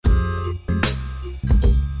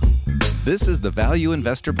This is the Value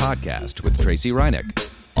Investor Podcast with Tracy Reinick.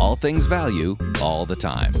 All things value, all the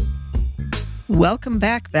time. Welcome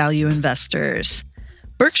back, value investors.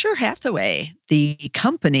 Berkshire Hathaway, the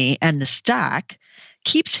company and the stock,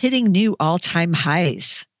 keeps hitting new all-time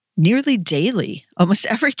highs nearly daily, almost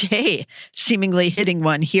every day, seemingly hitting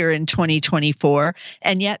one here in 2024.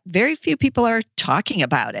 And yet very few people are talking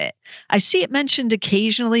about it. I see it mentioned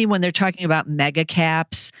occasionally when they're talking about mega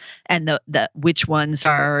caps and the which ones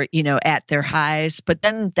are, at their highs, but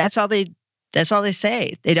then that's all they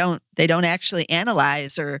say. They don't actually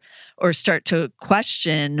analyze or start to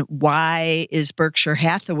question, why is Berkshire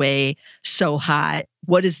Hathaway so hot?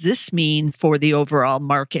 What does this mean for the overall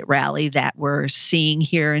market rally that we're seeing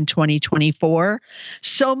here in 2024?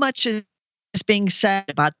 So much is being said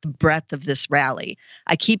about the breadth of this rally.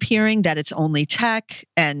 I keep hearing that it's only tech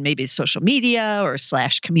and maybe social media or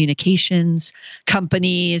 / communications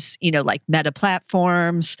companies, like Meta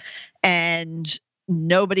platforms, and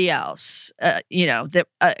nobody else,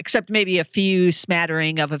 except maybe a few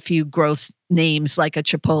smattering of a few growth names like a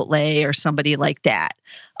Chipotle or somebody like that.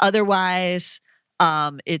 Otherwise,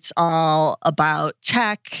 it's all about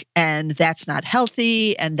tech, and that's not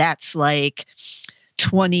healthy. And that's like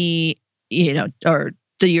 20, or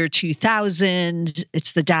the year 2000.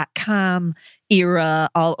 It's the .com era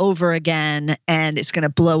all over again. And it's going to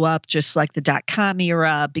blow up just like the .com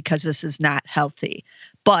era because this is not healthy.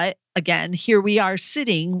 But again, here we are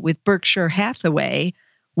sitting with Berkshire Hathaway,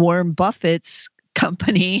 Warren Buffett's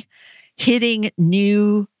company, hitting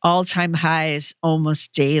new all-time highs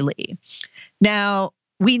almost daily. Now,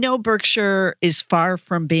 we know Berkshire is far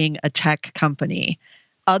from being a tech company.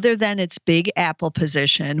 Other than its big Apple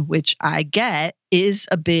position, which I get is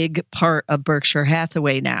a big part of Berkshire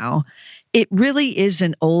Hathaway now, it really is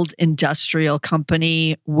an old industrial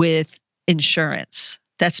company with insurance.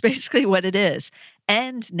 That's basically what it is.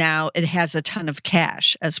 And now it has a ton of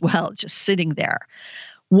cash as well, just sitting there.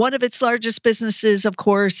 One of its largest businesses, of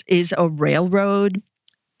course, is a railroad,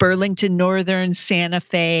 Burlington Northern, Santa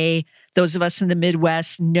Fe. Those of us in the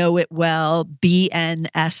Midwest know it well,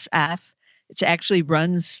 BNSF. It actually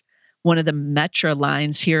runs one of the metro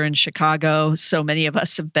lines here in Chicago. So many of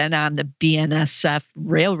us have been on the BNSF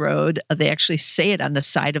railroad. They actually say it on the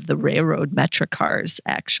side of the railroad metro cars,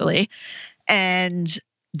 actually. And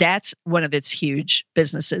that's one of its huge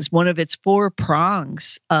businesses. One of its four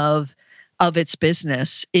prongs of its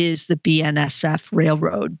business is the BNSF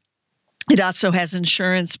Railroad. It also has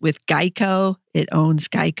insurance with Geico. It owns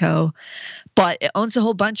Geico, but it owns a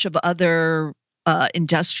whole bunch of other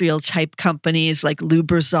industrial type companies like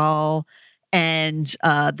Lubrizol and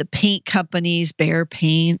the paint companies, Behr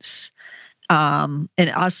Paints. And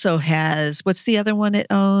it also has, what's the other one it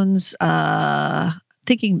owns?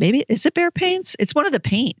 Thinking maybe, is it Behr Paints? It's one of the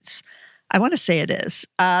paints. I want to say it is.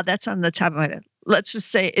 That's on the top of my head. Let's just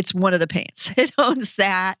say it's one of the paints. It owns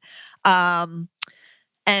that. And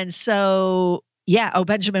so,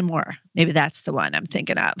 Benjamin Moore. Maybe that's the one I'm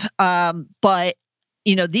thinking of. But,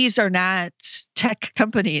 these are not tech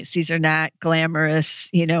companies. These are not glamorous,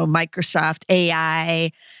 Microsoft,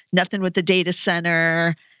 AI, nothing with the data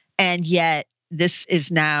center. And yet, this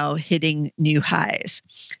is now hitting new highs.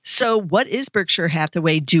 So what is Berkshire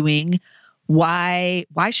Hathaway doing? Why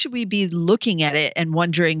should we be looking at it and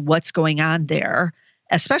wondering what's going on there,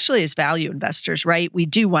 especially as value investors, right? We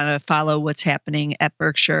do want to follow what's happening at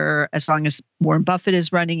Berkshire as long as Warren Buffett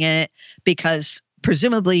is running it, because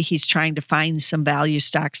presumably he's trying to find some value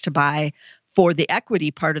stocks to buy for the equity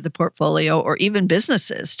part of the portfolio, or even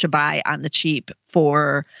businesses to buy on the cheap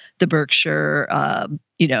for the Berkshire,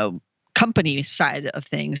 company side of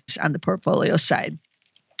things on the portfolio side.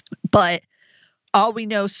 But all we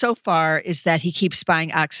know so far is that he keeps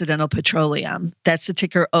buying Occidental Petroleum. That's the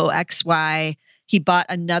ticker OXY. He bought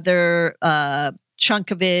another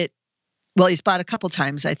chunk of it. Well, he's bought a couple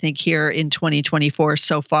times, I think, here in 2024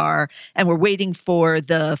 so far. And we're waiting for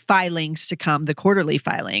the filings to come, the quarterly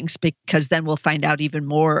filings, because then we'll find out even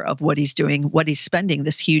more of what he's doing, what he's spending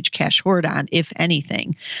this huge cash hoard on, if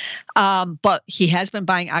anything. But he has been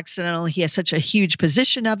buying Occidental. He has such a huge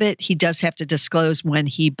position of it. He does have to disclose when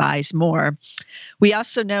he buys more. We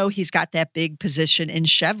also know he's got that big position in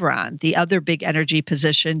Chevron, the other big energy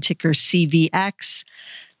position, ticker CVX.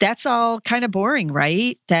 That's all kind of boring,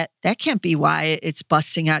 right? That can't be why it's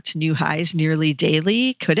busting out to new highs nearly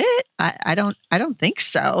daily, could it? I don't think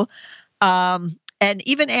so. And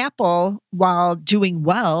even Apple, while doing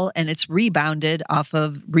well and it's rebounded off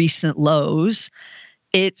of recent lows,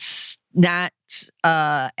 it's not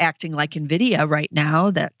acting like Nvidia right now,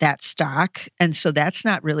 that stock. And so that's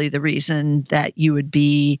not really the reason that you would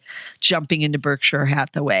be jumping into Berkshire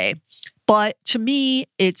Hathaway. But to me,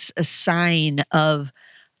 it's a sign of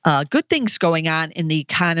good things going on in the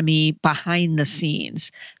economy behind the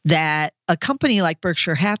scenes, that a company like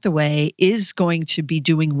Berkshire Hathaway is going to be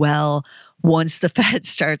doing well once the Fed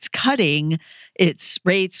starts cutting its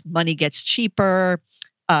rates, money gets cheaper,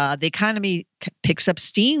 the economy picks up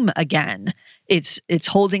steam again. It's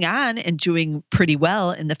holding on and doing pretty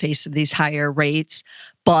well in the face of these higher rates,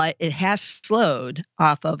 but it has slowed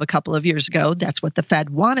off of a couple of years ago. That's what the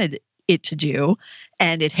Fed wanted it to do,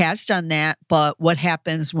 and it has done that. But what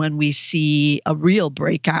happens when we see a real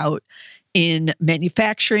breakout in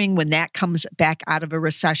manufacturing, when that comes back out of a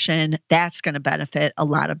recession, that's going to benefit a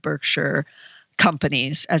lot of Berkshire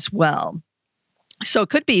companies as well. So it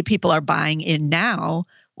could be people are buying in now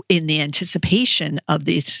in the anticipation of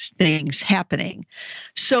these things happening.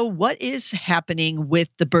 So what is happening with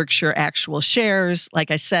the Berkshire actual shares?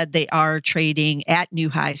 Like I said, they are trading at new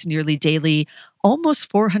highs nearly daily,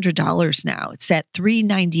 almost $400 now. It's at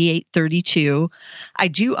 $398.32. I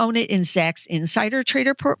do own it in Zacks Insider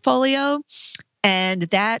Trader portfolio, and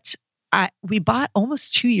that we bought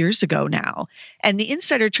almost 2 years ago now. And the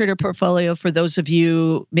Insider Trader portfolio, for those of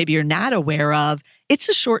you maybe you're not aware of, it's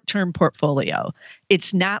a short-term portfolio.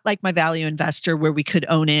 It's not like my value investor where we could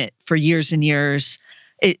own it for years and years.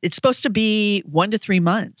 It's supposed to be 1 to 3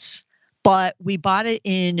 months. But we bought it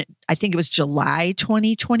in, I think it was July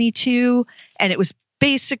 2022, and it was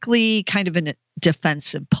basically kind of a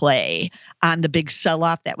defensive play on the big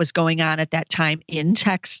sell-off that was going on at that time in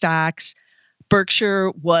tech stocks.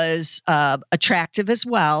 Berkshire was attractive as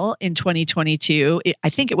well in 2022. I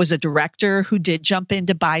think it was a director who did jump in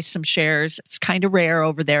to buy some shares. It's kind of rare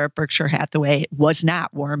over there at Berkshire Hathaway. It was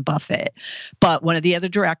not Warren Buffett, but one of the other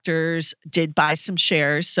directors did buy some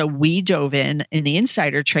shares. So we dove in the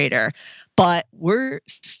Insider Trader, but we're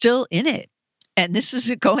still in it. And this is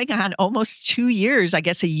going on almost 2 years, I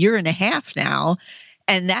guess a year and a half now.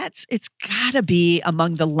 And it's got to be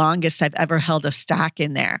among the longest I've ever held a stock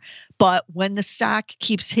in there. But when the stock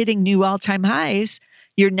keeps hitting new all-time highs,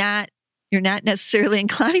 you're not necessarily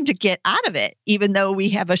inclined to get out of it, even though we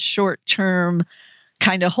have a short-term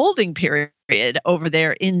kind of holding period over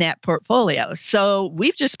there in that portfolio. So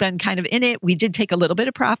we've just been kind of in it. We did take a little bit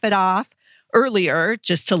of profit off earlier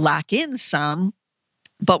just to lock in some,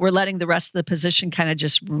 but we're letting the rest of the position kind of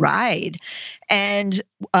just ride. And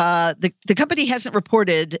the company hasn't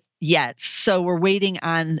reported yet, so we're waiting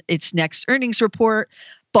on its next earnings report.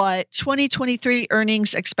 But 2023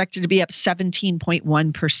 earnings expected to be up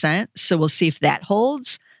 17.1%. So we'll see if that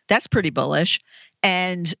holds. That's pretty bullish.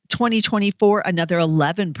 And 2024, another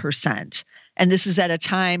 11%. And this is at a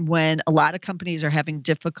time when a lot of companies are having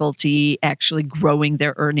difficulty actually growing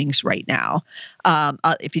their earnings right now.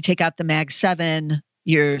 If you take out the Mag 7,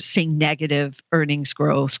 you're seeing negative earnings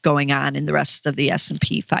growth going on in the rest of the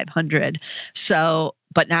S&P 500. So,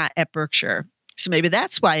 but not at Berkshire. So maybe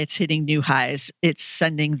that's why it's hitting new highs. It's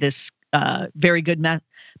sending this very good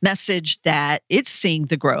message that it's seeing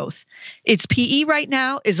the growth. Its PE right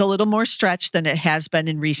now is a little more stretched than it has been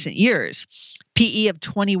in recent years. PE of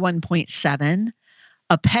 21.7,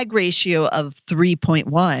 a PEG ratio of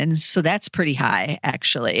 3.1. So that's pretty high,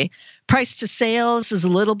 actually. Price to sales is a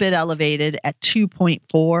little bit elevated at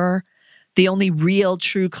 2.4. The only real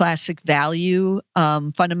true classic value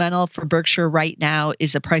fundamental for Berkshire right now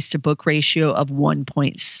is a price to book ratio of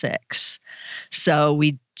 1.6. So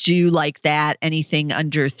we do like that. Anything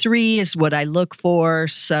under 3 is what I look for.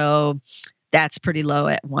 So that's pretty low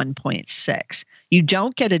at 1.6. You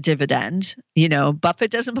don't get a dividend. You know,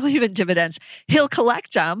 Buffett doesn't believe in dividends. He'll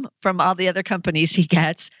collect them from all the other companies he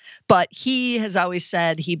gets, but he has always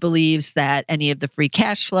said he believes that any of the free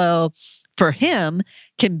cash flow for him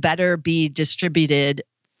can better be distributed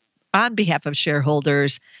on behalf of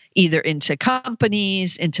shareholders, either into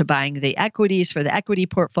companies, into buying the equities for the equity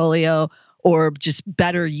portfolio, or just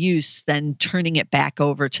better use than turning it back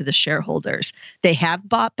over to the shareholders. They have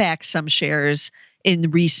bought back some shares in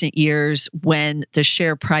recent years when the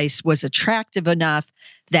share price was attractive enough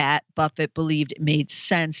that Buffett believed it made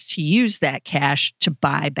sense to use that cash to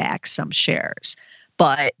buy back some shares.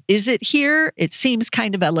 But is it here? It seems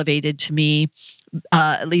kind of elevated to me,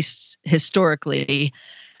 at least historically.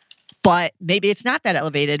 But maybe it's not that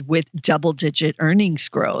elevated with double-digit earnings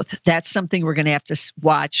growth. That's something we're going to have to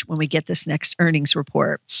watch when we get this next earnings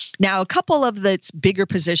report. Now, a couple of its bigger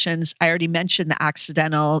positions, I already mentioned the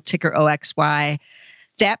Occidental, ticker OXY.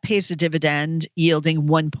 That pays a dividend yielding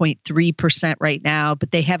 1.3% right now, but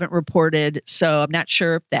they haven't reported, so I'm not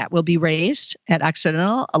sure if that will be raised at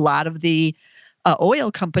Occidental. A lot of the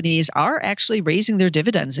oil companies are actually raising their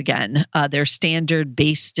dividends again, their standard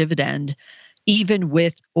base dividend, even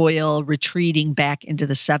with oil retreating back into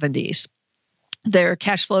the 70s. Their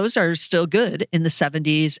cash flows are still good in the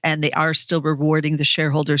 70s, and they are still rewarding the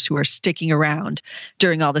shareholders who are sticking around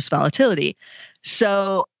during all this volatility.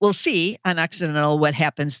 So we'll see on Occidental what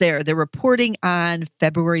happens there. They're reporting on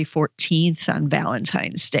February 14th on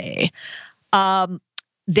Valentine's Day.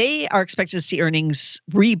 They are expected to see earnings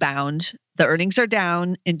rebound. The earnings are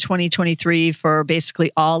down in 2023 for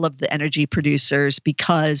basically all of the energy producers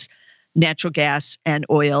because natural gas and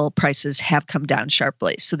oil prices have come down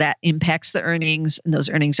sharply. So that impacts the earnings, and those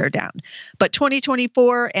earnings are down. But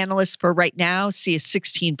 2024, analysts for right now see a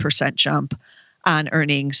 16% jump on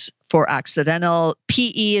earnings for Occidental.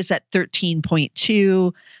 PE is at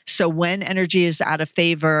 13.2. So when energy is out of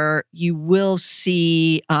favor, you will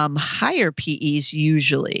see higher PEs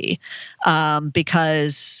usually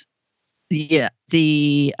because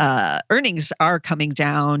the earnings are coming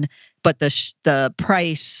down, but the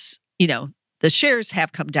price, the shares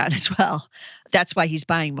have come down as well. That's why he's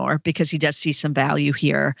buying more, because he does see some value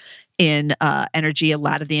here in energy. A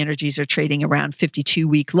lot of the energies are trading around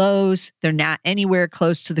 52-week lows. They're not anywhere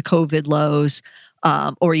close to the COVID lows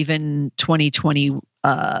or even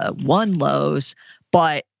 2021 lows,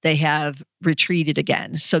 but they have retreated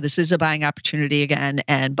again. So this is a buying opportunity again,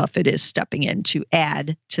 and Buffett is stepping in to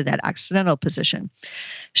add to that Occidental position.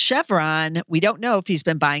 Chevron, we don't know if he's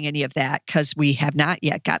been buying any of that because we have not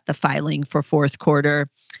yet got the filing for fourth quarter.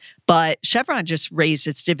 But Chevron just raised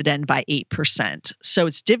its dividend by 8%. So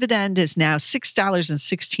its dividend is now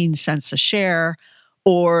 $6.16 a share,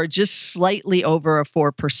 or just slightly over a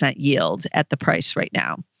 4% yield at the price right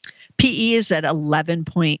now. PE is at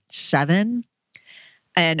 11.7.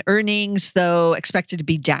 And earnings, though, expected to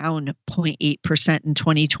be down 0.8% in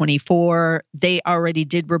 2024. They already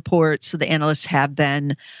did report, so the analysts have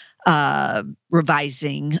been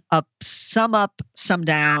revising up, some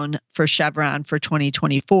down for Chevron for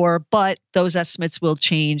 2024, but those estimates will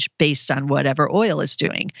change based on whatever oil is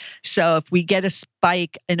doing. So if we get a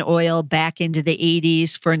spike in oil back into the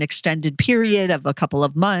 80s for an extended period of a couple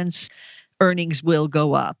of months, earnings will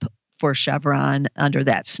go up for Chevron under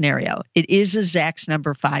that scenario. It is a Zacks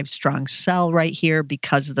number 5 strong sell right here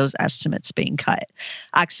because of those estimates being cut.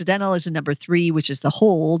 Occidental is a number 3, which is the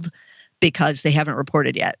hold, because they haven't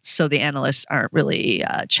reported yet. So the analysts aren't really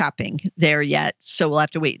chopping there yet. So we'll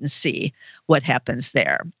have to wait and see what happens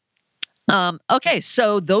there. Okay,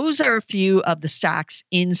 so those are a few of the stocks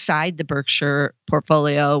inside the Berkshire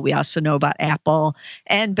portfolio. We also know about Apple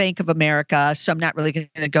and Bank of America, so I'm not really going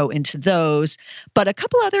to go into those. But a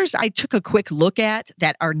couple others I took a quick look at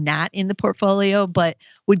that are not in the portfolio, but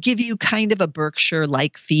would give you kind of a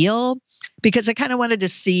Berkshire-like feel, because I kind of wanted to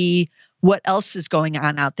see what else is going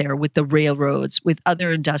on out there with the railroads, with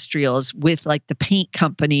other industrials, with like the paint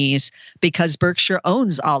companies, because Berkshire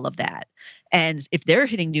owns all of that. And if they're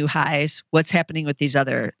hitting new highs, what's happening with these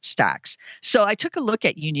other stocks? So I took a look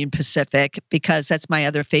at Union Pacific because that's my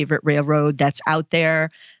other favorite railroad that's out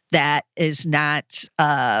there that is not,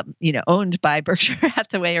 owned by Berkshire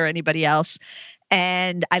Hathaway or anybody else.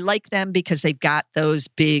 And I like them because they've got those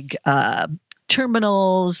big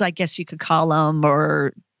terminals, I guess you could call them,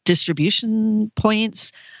 or distribution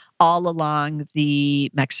points all along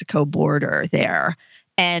the Mexico border there.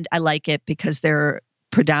 And I like it because they're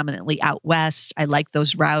predominantly out west. I like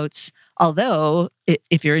those routes. Although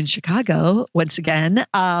if you're in Chicago, once again,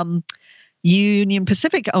 Union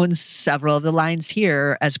Pacific owns several of the lines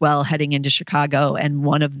here as well, heading into Chicago, and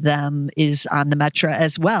one of them is on the Metra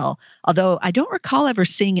as well. Although I don't recall ever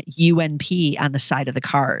seeing UNP on the side of the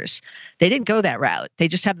cars. They didn't go that route. They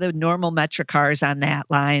just have the normal Metra cars on that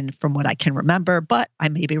line from what I can remember, but I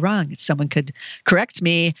may be wrong. Someone could correct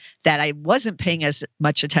me that I wasn't paying as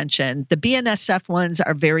much attention. The BNSF ones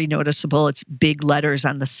are very noticeable. It's big letters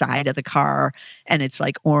on the side of the car, and it's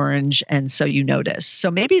like orange, and so you notice. So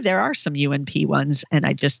maybe there are some UNP ones, and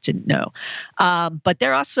I just didn't know. But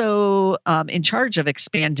they're also in charge of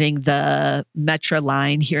expanding the Metra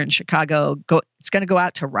line here in Chicago. It's going to go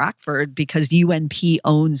out to Rockford because UNP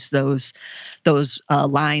owns those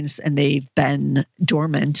lines, and they've been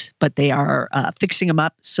dormant, but they are fixing them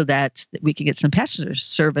up so that we can get some passenger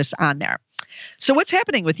service on there. So what's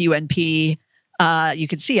happening with UNP? You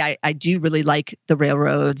can see I do really like the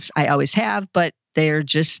railroads. I always have, but they're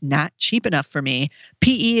just not cheap enough for me.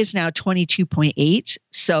 PE is now 22.8,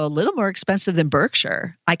 so a little more expensive than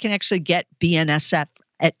Berkshire. I can actually get BNSF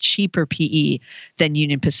at cheaper PE than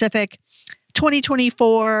Union Pacific.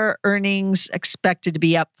 2024 earnings expected to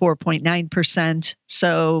be up 4.9%.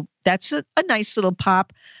 So that's a nice little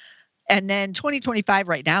pop. And then 2025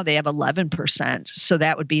 right now, they have 11%. So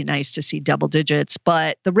that would be nice to see double digits.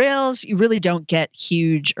 But the rails, you really don't get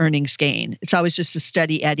huge earnings gain. It's always just a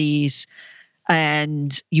steady eddies.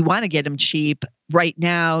 and you want to get them cheap. Right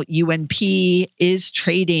now, UNP is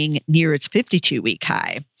trading near its 52-week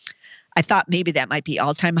high. I thought maybe that might be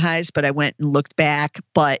all-time highs, but I went and looked back,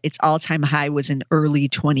 but its all-time high was in early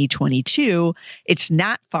 2022. It's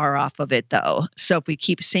not far off of it, though. So if we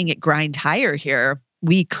keep seeing it grind higher here,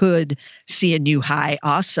 we could see a new high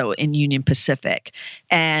also in Union Pacific.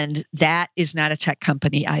 And that is not a tech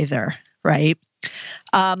company either, right?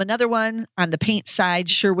 Another one on the paint side,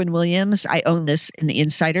 Sherwin-Williams. I own this in the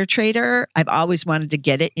insider trader. I've always wanted to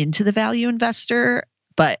get it into the value investor,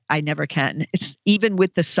 but I never can. It's even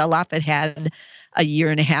with the sell-off it had a year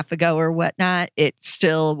and a half ago or whatnot, it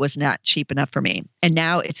still was not cheap enough for me. And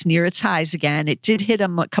now it's near its highs again. It did hit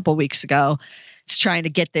them a couple weeks ago. It's trying to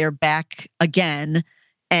get there back again,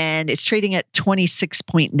 and it's trading at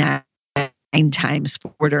 26.9 times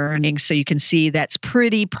forward earnings. So you can see that's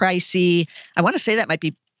pretty pricey. I want to say that might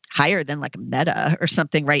be higher than like a Meta or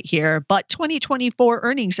something right here, but 2024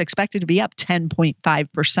 earnings expected to be up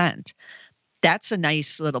 10.5%. That's a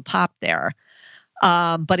nice little pop there.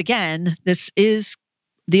 But again, this is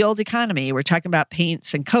the old economy. We're talking about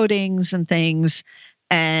paints and coatings and things.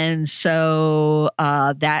 And so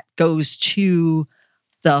that goes to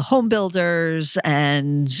the home builders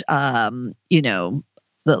and,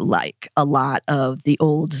 a lot of the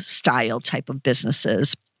old style type of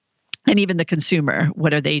businesses. And even the consumer,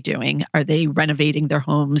 what are they doing? Are they renovating their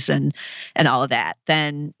homes and all of that?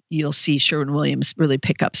 Then you'll see Sherwin-Williams really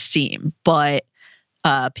pick up steam. But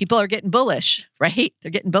people are getting bullish, right?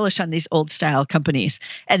 They're getting bullish on these old style companies.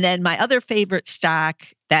 And then my other favorite stock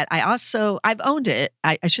that I've owned it.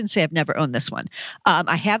 I shouldn't say I've never owned this one.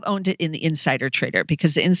 I have owned it in the insider trader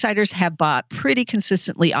because the insiders have bought pretty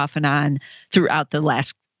consistently off and on throughout the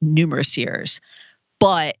last numerous years.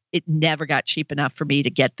 But it never got cheap enough for me to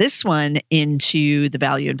get this one into the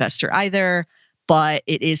value investor either. But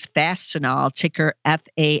it is Fastenal, ticker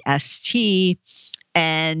FAST.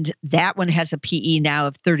 And that one has a PE now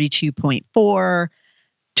of 32.4.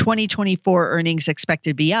 2024 earnings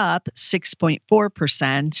expected to be up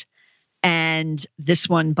 6.4%. And this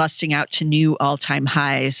one busting out to new all-time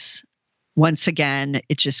highs. Once again,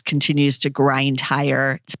 it just continues to grind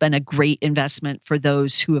higher. It's been a great investment for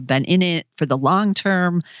those who have been in it for the long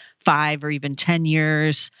term, 5 or even 10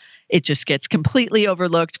 years. It just gets completely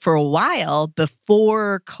overlooked. For a while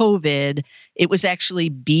before COVID, it was actually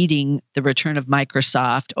beating the return of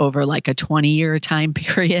Microsoft over like a 20-year time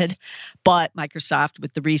period. But Microsoft,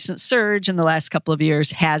 with the recent surge in the last couple of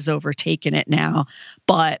years, has overtaken it now.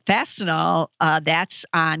 But Fastenal, that's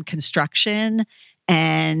on construction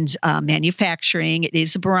and manufacturing. It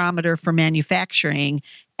is a barometer for manufacturing.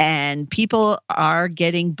 And people are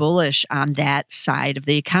getting bullish on that side of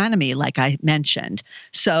the economy, like I mentioned.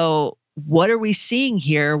 So what are we seeing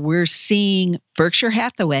here? We're seeing Berkshire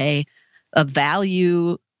Hathaway, a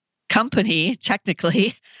value company,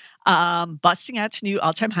 technically, busting out to new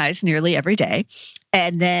all-time highs nearly every day.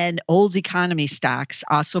 And then old economy stocks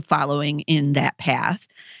also following in that path.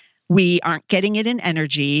 We aren't getting it in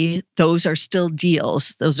energy. Those are still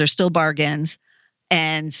deals. Those are still bargains.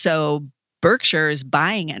 And so Berkshire is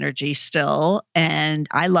buying energy still, and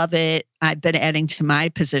I love it. I've been adding to my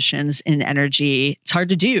positions in energy. It's hard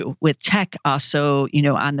to do with tech also,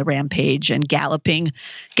 on the rampage and galloping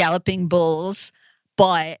bulls,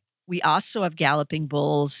 but we also have galloping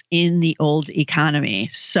bulls in the old economy.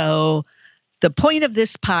 So the point of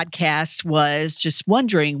this podcast was just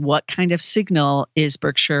wondering what kind of signal is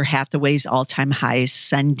Berkshire Hathaway's all-time highs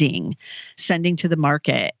sending to the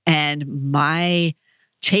market. And my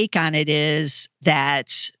take on it is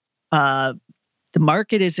that the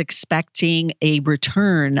market is expecting a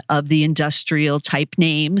return of the industrial type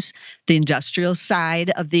names, the industrial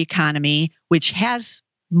side of the economy, which has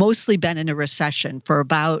mostly been in a recession for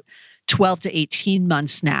about 12 to 18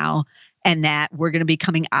 months now, and that we're going to be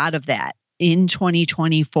coming out of that in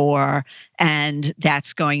 2024. And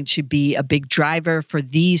that's going to be a big driver for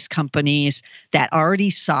these companies that already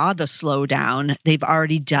saw the slowdown. They've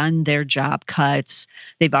already done their job cuts.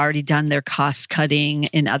 They've already done their cost cutting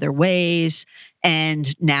in other ways.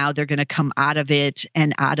 And now they're going to come out of it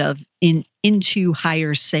and into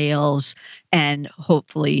higher sales and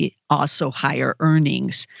hopefully also higher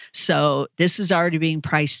earnings. So this is already being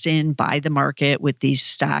priced in by the market with these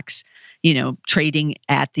stocks, trading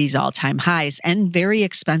at these all-time highs and very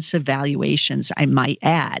expensive valuations, I might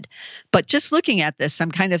add. But just looking at this,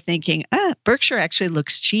 I'm kind of thinking, Berkshire actually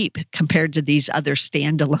looks cheap compared to these other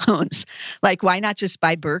standalones. Like, why not just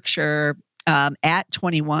buy Berkshire at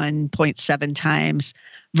 21.7 times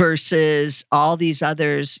versus all these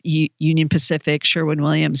others, Union Pacific,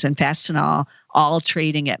 Sherwin-Williams, and Fastenal, all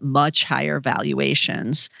trading at much higher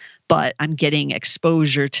valuations. but I'm getting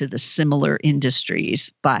exposure to the similar industries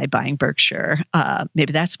by buying Berkshire.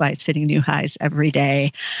 Maybe that's why it's hitting new highs every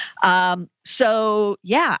day. So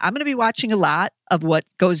yeah, I'm going to be watching a lot of what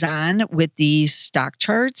goes on with these stock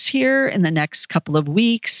charts here in the next couple of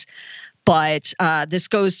weeks. But this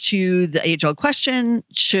goes to the age-old question,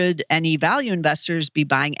 should any value investors be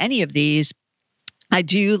buying any of these? I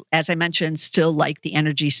do, as I mentioned, still like the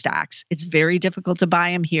energy stocks. It's very difficult to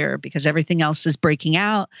buy them here because everything else is breaking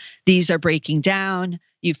out. These are breaking down.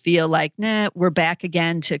 You feel like, we're back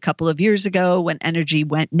again to a couple of years ago when energy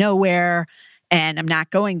went nowhere, and I'm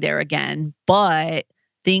not going there again. But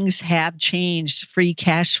things have changed. Free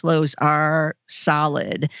cash flows are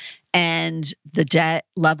solid, and the debt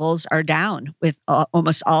levels are down with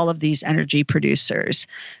almost all of these energy producers.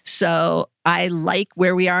 So I like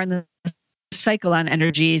where we are in the cycle on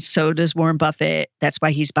energy. So does Warren Buffett. That's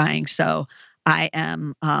why he's buying. So I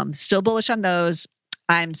am still bullish on those.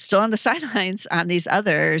 I'm still on the sidelines on these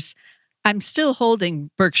others. I'm still holding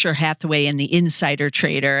Berkshire Hathaway in the insider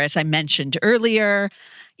trader, as I mentioned earlier,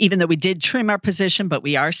 even though we did trim our position, but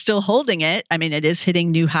we are still holding it. I mean, it is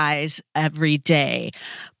hitting new highs every day.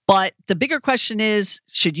 But the bigger question is,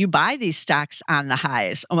 should you buy these stocks on the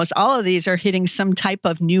highs? Almost all of these are hitting some type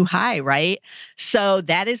of new high, right? So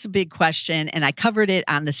that is a big question. And I covered it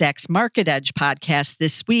on the Zacks Market Edge podcast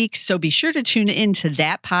this week. So be sure to tune into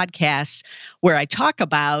that podcast where I talk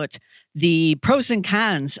about the pros and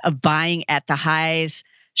cons of buying at the highs.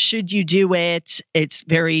 Should you do it? It's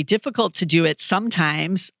very difficult to do it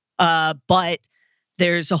sometimes, but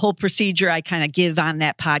there's a whole procedure I kind of give on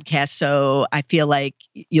that podcast. So I feel like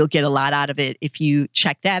you'll get a lot out of it if you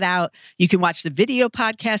check that out. You can watch the video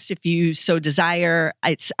podcast if you so desire.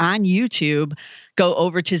 It's on YouTube. Go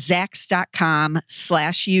over to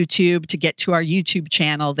zacks.com/YouTube to get to our YouTube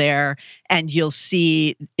channel there, and you'll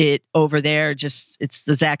see it over there. It's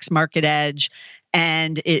the Zacks Market Edge.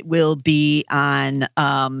 And it will be on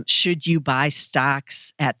should you buy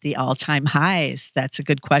stocks at the all-time highs? That's a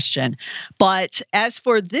good question. But as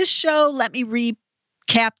for this show, let me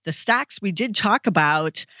recap the stocks we did talk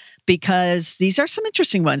about because these are some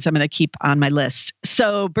interesting ones I'm going to keep on my list.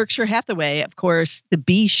 So Berkshire Hathaway, of course, the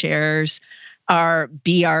B shares are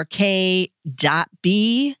BRK.B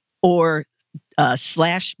or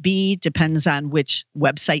 /B, depends on which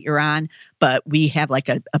website you're on. But we have like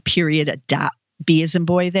a period, a dot. B as in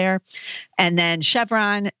boy there. And then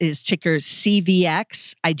Chevron is ticker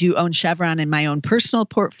CVX. I do own Chevron in my own personal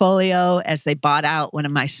portfolio as they bought out one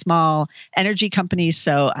of my small energy companies.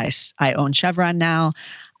 So I own Chevron now.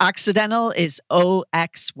 Occidental is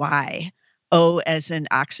OXY. O as in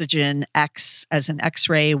oxygen, X as in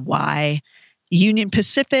X-ray, Y. Union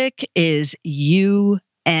Pacific is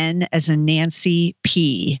UN as in Nancy,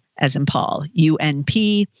 P as in Paul,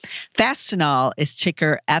 UNP. Fastenal is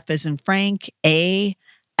ticker F as in Frank, A,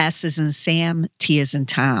 S as in Sam, T as in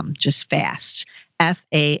Tom, just fast.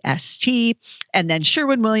 FAST. And then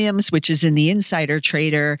Sherwin-Williams, which is in the insider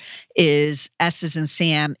trader, is S as in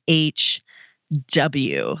Sam, HW.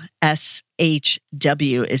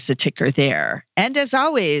 SHW is the ticker there. And as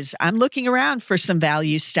always, I'm looking around for some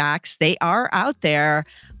value stocks. They are out there.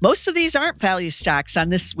 Most of these aren't value stocks on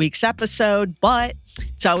this week's episode, but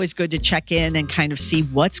it's always good to check in and kind of see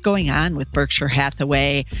what's going on with Berkshire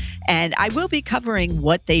Hathaway. And I will be covering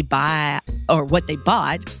what they buy or what they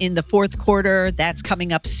bought in the fourth quarter. That's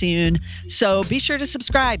coming up soon. So be sure to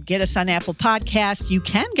subscribe. Get us on Apple Podcasts. You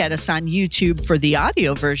can get us on YouTube for the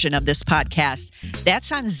audio version of this podcast.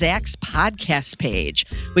 That's on Zacks Podcast page,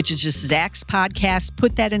 which is just Zacks Podcast.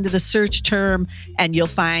 Put that into the search term and you'll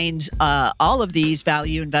find all of these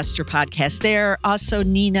value investor podcasts there. Also,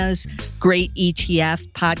 Nina's great ETF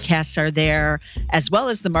podcasts are there, as well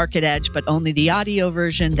as the Market Edge, but only the audio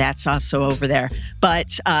version. That's also over there.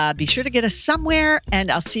 But be sure to get us somewhere, and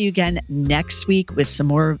I'll see you again next week with some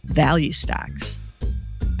more value stocks.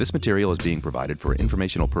 This material is being provided for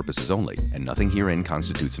informational purposes only, and nothing herein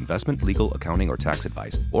constitutes investment, legal, accounting, or tax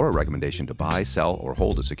advice, or a recommendation to buy, sell, or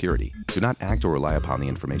hold a security. Do not act or rely upon the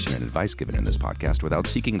information and advice given in this podcast without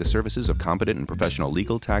seeking the services of competent and professional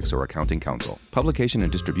legal, tax, or accounting counsel. Publication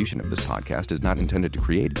and distribution of this podcast is not intended to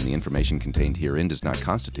create, and the information contained herein does not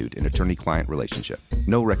constitute an attorney-client relationship.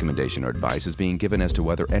 No recommendation or advice is being given as to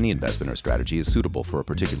whether any investment or strategy is suitable for a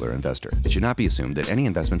particular investor. It should not be assumed that any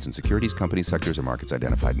investments in securities, companies, sectors, or markets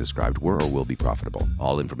identified and described were or will be profitable.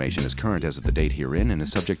 All information is current as of the date herein and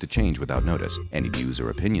is subject to change without notice. Any views or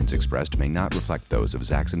opinions expressed may not reflect those of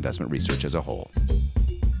Zacks Investment Research as a whole.